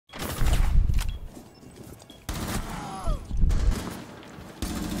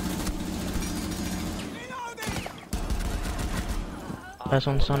Last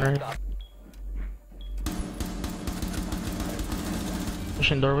one sunrise.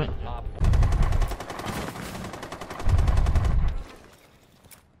 Pushing doorway.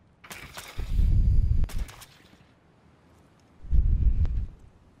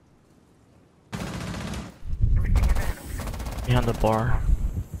 Behind the bar.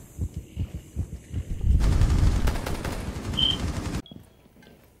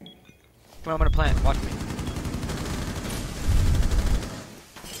 Come on, I'm gonna plant. Watch me.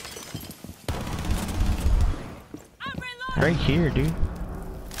 Right here, dude.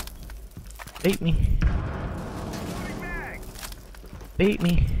 Bait me. Bait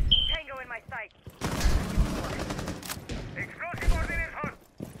me. Tango in my sight. Explosive ordnance hot.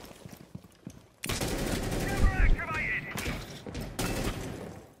 Never activated.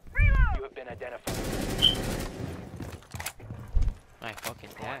 Reload. You have been identified. My fucking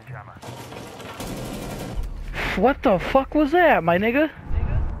dad. What the fuck was that, my nigga?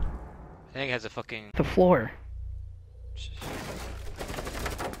 I think it has a fucking. The floor.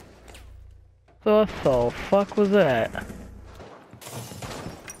 What the fuck was that?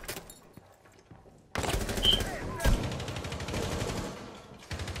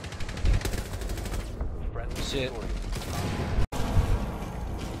 Shit.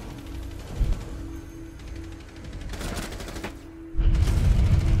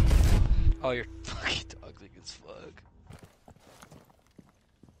 Oh, you're fucking toxic as fuck.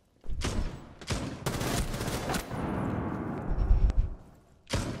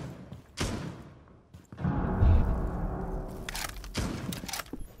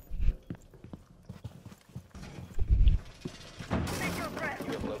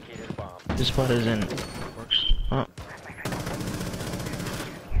 This spot is in. Works. Oh.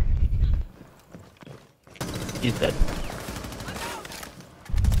 He's dead.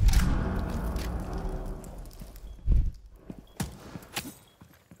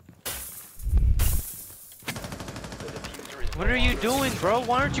 What are you doing, bro?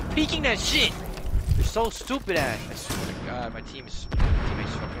 Why aren't you peeking that shit? You're so stupid ass. I swear to God, my teammate's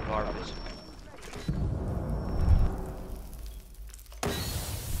fucking garbage.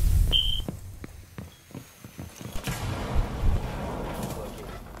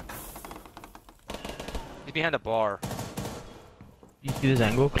 He's behind the bar. You see this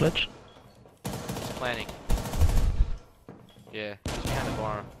angle, Clutch? He's planning. Yeah, he's behind the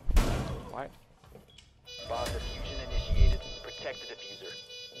bar. Why? Bomb diffusion initiated. Protect the diffuser.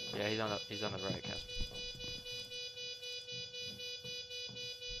 Yeah, he's on the right, Casper.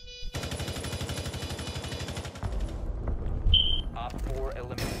 Op 4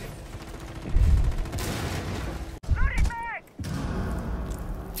 eliminated.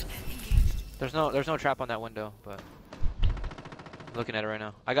 There's no trap on that window, but I'm looking at it right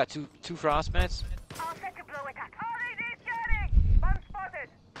now. I got two frost mats. All set to blow attack. RAD scanning. Bomb spotted.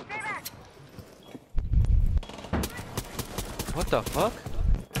 Stay back. What the fuck?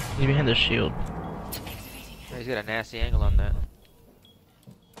 He's behind the shield. Yeah, he's got a nasty angle on that.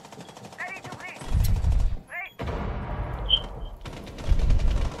 Ready to bleed. Wait.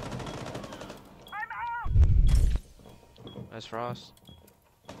 I'm out. That's frost.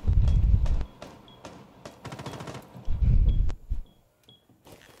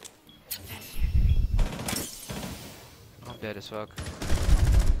 I'm dead as fuck.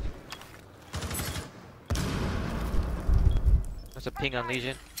 That's a ping on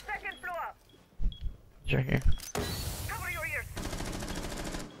Legion. Second floor. He's right here. Cover your ears.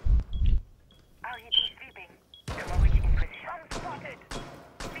 RED sleeping. Come over in position. Unspotted.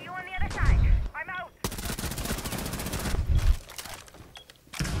 See you on the other side. I'm out.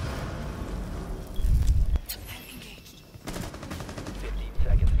 Engaged. 15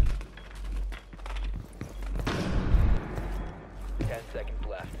 seconds. 10 seconds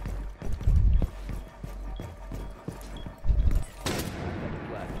left. 10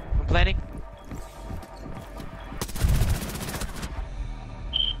 seconds left. I'm planning.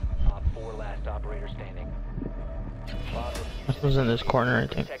 Op 4 last operator standing. Bomb This was in this corner, I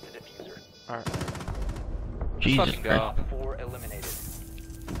think. protect the diffuser. Alright. Jesus Fucking go. Christ. Op 4 eliminated.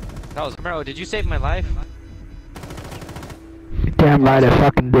 That was Romero, did you save my life? Damn right, I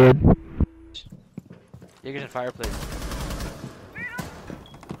fucking did. Jaegers and fireplace.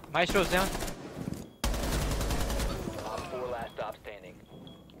 Maestro's down. Op 4 last stop standing.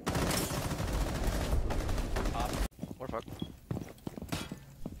 We're fucked.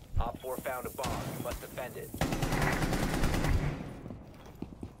 Op 4 found a bomb. You must defend it.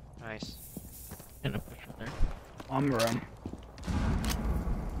 Nice. Gonna push from there. I'm run.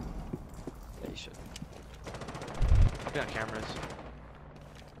 Yeah, you should. I'll be on cameras.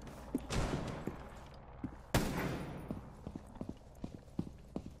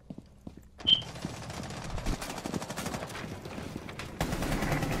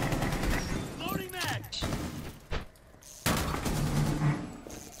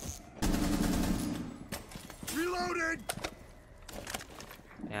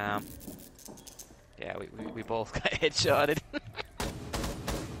 We both got headshotted.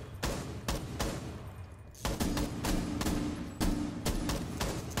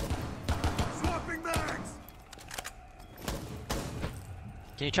 Swapping mags.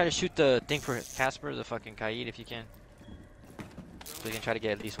 Can you try to shoot the thing for Casper, the fucking Kaid, if you can? So you can try to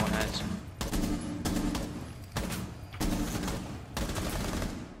get at least one head.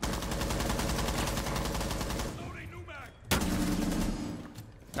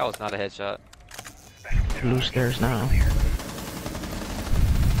 That was not a headshot. Blue stairs now.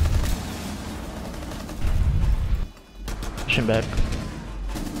 Pushing back.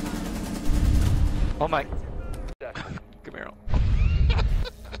 Oh my. Come here.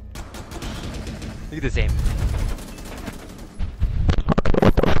 Look at this aim.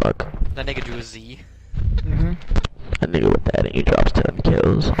 What the fuck? That nigga drew a Z. That nigga with that and he drops 10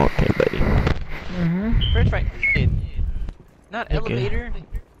 kills. Okay, buddy. First right. Not Okay. elevator.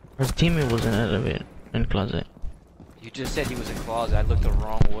 Our teammate was in elevator, in closet. You just said he was in closet. I looked the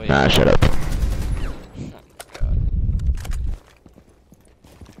wrong way. Nah, shut up.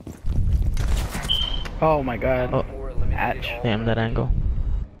 Oh my god. Oh, Match. damn that angle.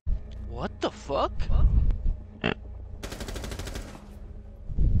 What the fuck? Yeah.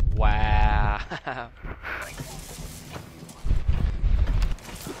 Wow.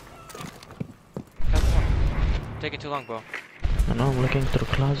 Taking too long, bro. I know, I'm looking through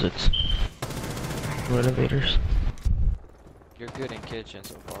closets. Through elevators. You're good in kitchen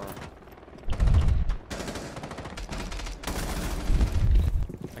so far.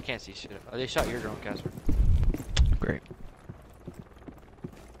 I can't see shit. Oh, they shot your drone, Casper. Great.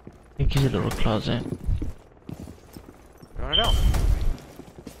 I think he's a little closet. Run it out.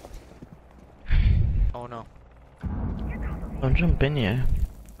 Oh no. Don't jump in here.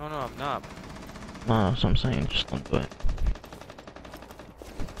 No, no, I'm not. No, that's what I'm saying, just don't do it.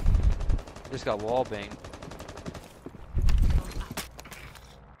 Just got wall banged.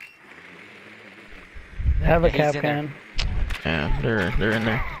 They have a Yeah, he's cap in there. can. Yeah, they're in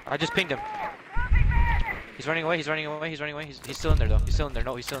there. I just pinged him. He's running away, he's running away, he's running away. He's still in there though. He's still in there.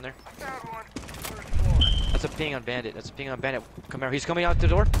 No, he's still in there. That's a ping on Bandit. That's a ping on Bandit. Come here. He's coming out the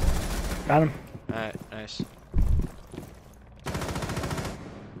door. Got him. Alright, nice.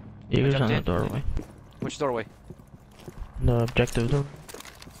 He was jumped on the in. doorway. Which doorway? The objective door.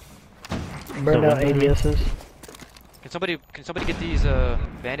 Burned out window. ADSs. Can somebody get these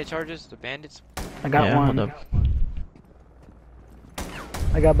bandit charges? The bandits? I got Yeah, one. hold up.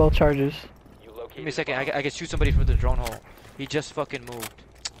 I got both charges. Give me a second. I can shoot somebody from the drone hole. He just fucking moved.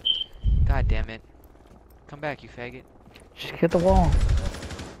 God damn it. Come back, you faggot. Just hit the wall.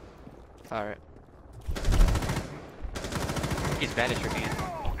 Alright. He's bandit tricking it.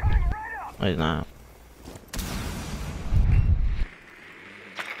 Oh, he's not.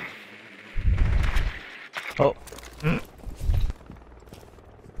 Oh. Swapping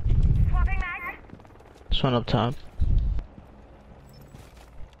mags. This one up top.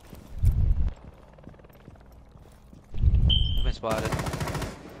 I've been spotted.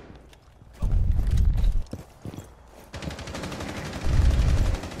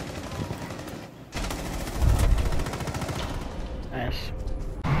 Nice.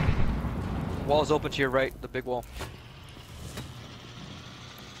 Wall's open to your right, the big wall.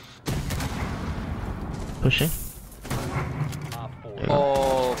 Pushing.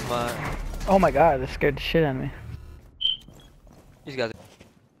 Oh my. Oh my god, that scared the shit out of me. These guys.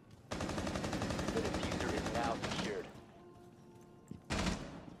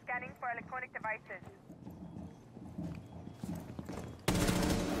 Scanning for electronic devices.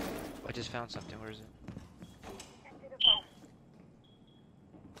 I just found something. Where is it? Enter the phone.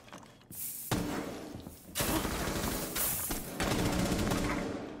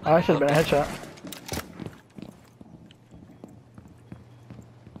 Oh, that should have been a headshot.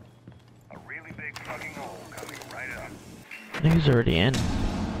 A really big fucking hole coming right up. I think he's already in.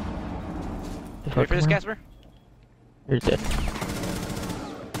 Ready for this, Casper? You're dead.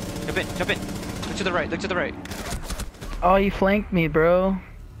 Jump in, jump in. Look to the right, look to the right. Oh, you flanked me, bro.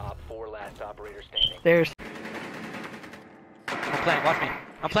 Op 4 last operator standing. There's I'm planning, watch me.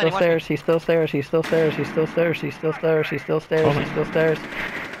 I'm still planning, watch me. stairs, he's still stairs, he's still stairs, he's still stairs, he's still stairs, he's still stairs, he's still stairs.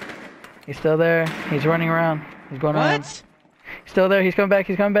 He's still there, he's running around. He's going around. What? He's still there, he's coming back,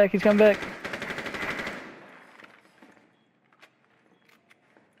 he's coming back, he's coming back.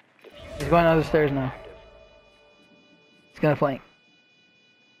 He's going down the stairs now. He's gonna flank.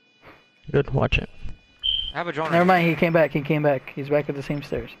 Good, watch it. I have a drone. Never mind, he came back, he came back. He's back at the same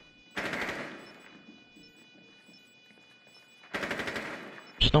stairs.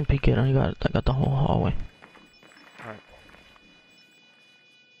 Just don't peek it, I got the whole hallway. Alright.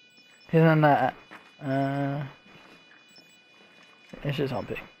 He's on that It's just on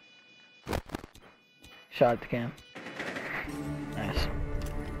pick. Shot at the cam. Nice.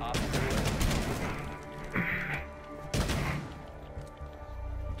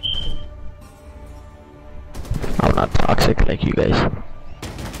 I'm not toxic like you guys.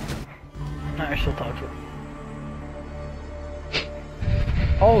 Nah, you're still toxic.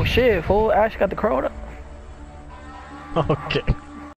 Oh shit, fool. Ash got the crow. Okay.